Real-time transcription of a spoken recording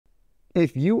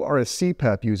If you are a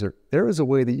CPAP user, there is a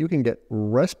way that you can get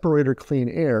respirator clean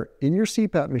air in your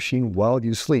CPAP machine while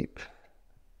you sleep.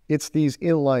 It's these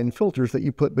inline filters that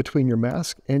you put between your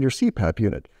mask and your CPAP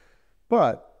unit.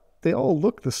 But they all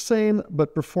look the same,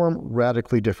 but perform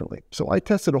radically differently. So I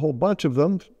tested a whole bunch of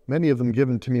them, many of them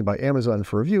given to me by Amazon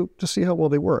for review, to see how well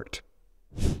they worked.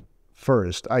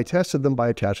 First, I tested them by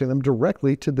attaching them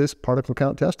directly to this particle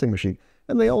count testing machine,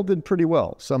 and they all did pretty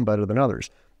well, some better than others.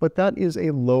 But that is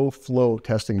a low-flow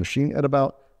testing machine at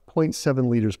about 0.7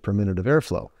 liters per minute of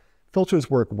airflow. Filters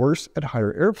work worse at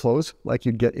higher airflows, like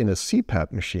you'd get in a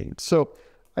CPAP machine. So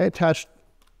I attached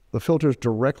the filters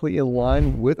directly in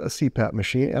line with a CPAP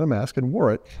machine and a mask and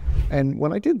wore it. And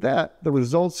when I did that, the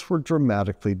results were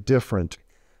dramatically different.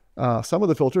 Some of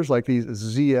the filters, like these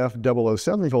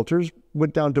ZF007 filters,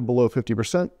 went down to below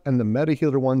 50%, and the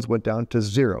MetaHealer ones went down to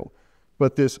 0.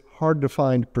 But this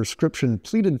hard-to-find prescription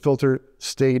pleated filter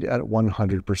stayed at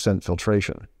 100%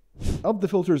 filtration. Of the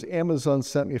filters Amazon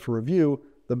sent me for review,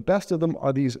 the best of them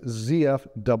are these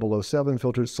ZF007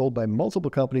 filters sold by multiple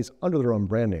companies under their own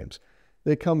brand names.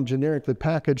 They come generically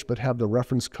packaged but have the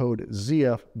reference code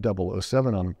ZF007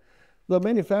 on them. The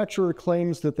manufacturer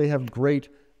claims that they have great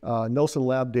Nelson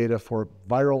Lab data for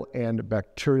viral and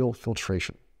bacterial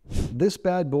filtration. This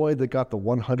bad boy that got the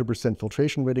 100%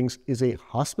 filtration ratings is a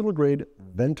hospital-grade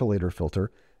ventilator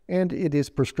filter, and it is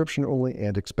prescription-only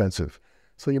and expensive.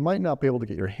 So you might not be able to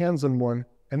get your hands on one,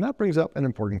 and that brings up an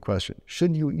important question.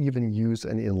 Should you even use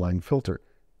an inline filter?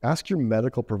 Ask your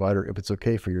medical provider if it's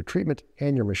okay for your treatment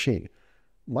and your machine.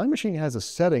 My machine has a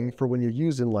setting for when you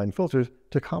use inline filters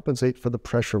to compensate for the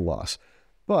pressure loss,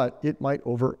 but it might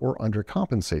over or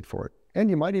undercompensate for it. And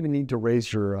you might even need to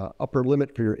raise your upper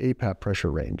limit for your APAP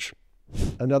pressure range.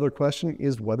 Another question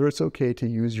is whether it's okay to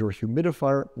use your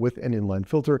humidifier with an inline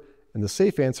filter, and the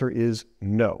safe answer is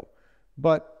no.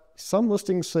 But some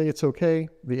listings say it's okay,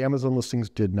 the Amazon listings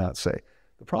did not say.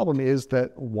 The problem is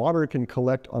that water can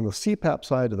collect on the CPAP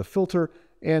side of the filter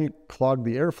and clog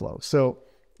the airflow. So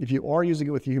if you are using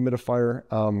it with the humidifier,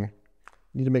 you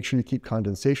need to make sure you keep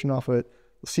condensation off of it.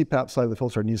 The CPAP side of the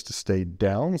filter needs to stay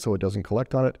down so it doesn't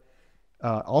collect on it.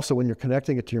 Also, when you're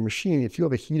connecting it to your machine, if you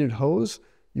have a heated hose,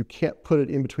 you can't put it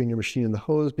in between your machine and the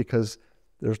hose because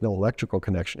there's no electrical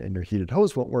connection and your heated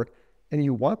hose won't work. And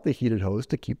you want the heated hose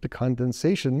to keep the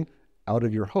condensation out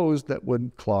of your hose that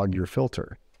would clog your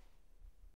filter.